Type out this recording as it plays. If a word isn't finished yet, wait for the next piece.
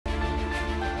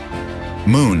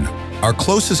Moon, our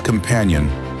closest companion,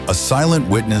 a silent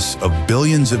witness of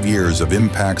billions of years of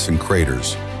impacts and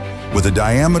craters. With a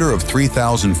diameter of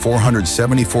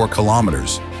 3,474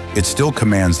 kilometers, it still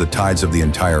commands the tides of the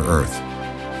entire Earth.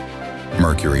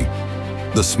 Mercury,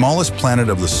 the smallest planet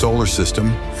of the solar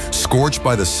system, scorched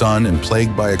by the sun and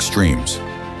plagued by extremes.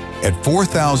 At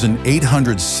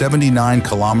 4,879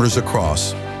 kilometers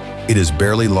across, it is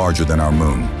barely larger than our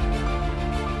moon.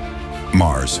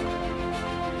 Mars,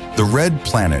 the red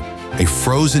planet, a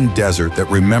frozen desert that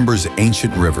remembers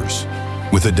ancient rivers.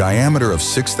 With a diameter of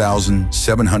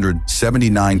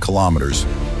 6,779 kilometers,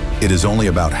 it is only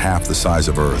about half the size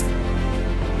of Earth.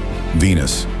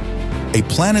 Venus, a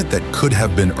planet that could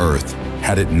have been Earth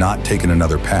had it not taken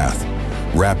another path,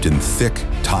 wrapped in thick,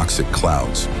 toxic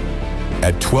clouds.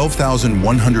 At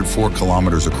 12,104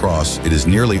 kilometers across, it is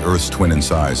nearly Earth's twin in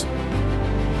size.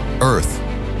 Earth,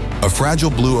 a fragile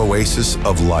blue oasis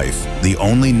of life, the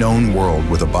only known world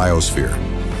with a biosphere.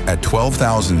 At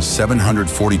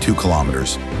 12,742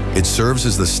 kilometers, it serves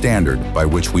as the standard by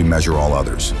which we measure all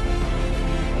others.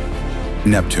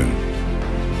 Neptune,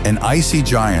 an icy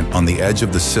giant on the edge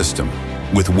of the system,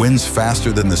 with winds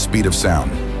faster than the speed of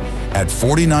sound. At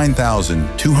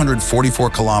 49,244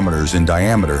 kilometers in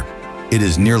diameter, it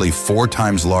is nearly 4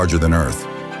 times larger than Earth.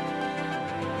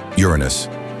 Uranus,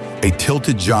 a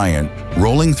tilted giant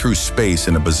rolling through space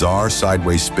in a bizarre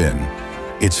sideways spin.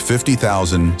 Its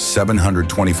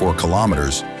 50,724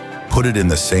 kilometers put it in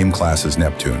the same class as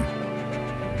Neptune.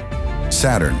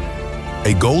 Saturn,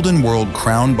 a golden world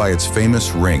crowned by its famous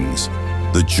rings,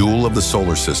 the jewel of the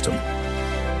solar system.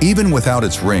 Even without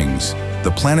its rings,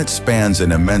 the planet spans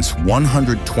an immense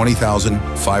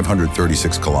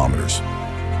 120,536 kilometers.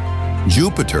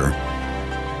 Jupiter,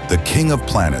 the king of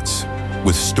planets,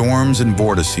 with storms and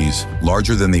vortices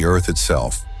larger than the Earth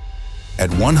itself. At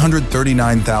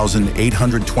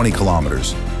 139,820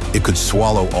 kilometers, it could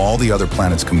swallow all the other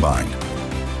planets combined.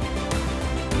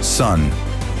 Sun,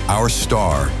 our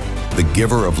star, the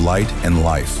giver of light and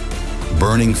life,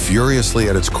 burning furiously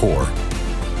at its core.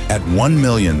 At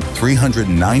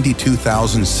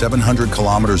 1,392,700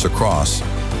 kilometers across,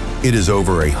 it is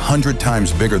over 100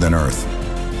 times bigger than Earth.